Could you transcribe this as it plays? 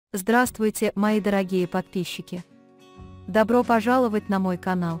Здравствуйте, мои дорогие подписчики! Добро пожаловать на мой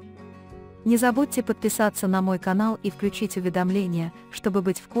канал. Не забудьте подписаться на мой канал и включить уведомления, чтобы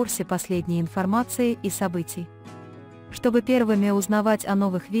быть в курсе последней информации и событий. Чтобы первыми узнавать о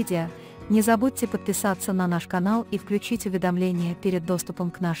новых видео, не забудьте подписаться на наш канал и включить уведомления перед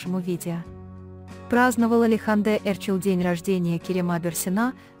доступом к нашему видео. Праздновала ли Ханде день рождения Керема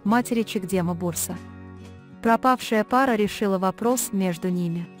матери Бурса? Пропавшая пара решила вопрос между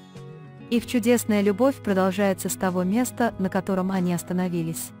ними. Их чудесная любовь продолжается с того места, на котором они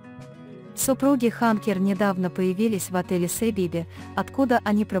остановились. Супруги Ханкер недавно появились в отеле Sabibi, откуда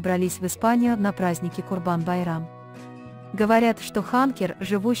они пробрались в Испанию на праздники Курбан-Байрам. Говорят, что Ханкер,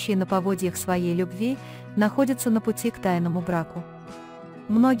 живущий на поводьях своей любви, находится на пути к тайному браку.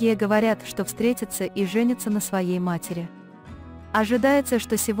 Многие говорят, что встретятся и женятся на своей матери. Ожидается,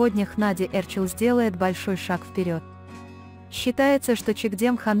 что сегодня Ханде сделает большой шаг вперед. Считается, что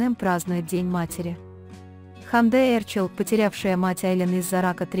Чикдем Ханем празднует День матери. Ханде, потерявшая мать из-за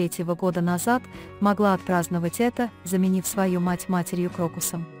рака 3 года назад, могла отпраздновать это, заменив свою мать матерью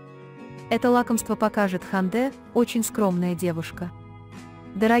Крокусом. Это лакомство покажет Ханде, очень скромная девушка.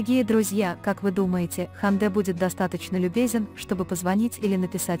 Дорогие друзья, как вы думаете, Ханде будет достаточно любезен, чтобы позвонить или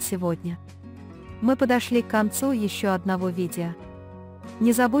написать сегодня? Мы подошли к концу еще одного видео.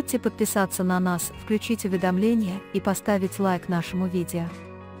 Не забудьте подписаться на нас, включить уведомления и поставить лайк нашему видео.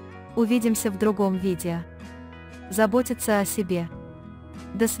 Увидимся в другом видео. Заботиться о себе.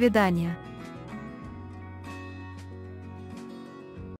 До свидания.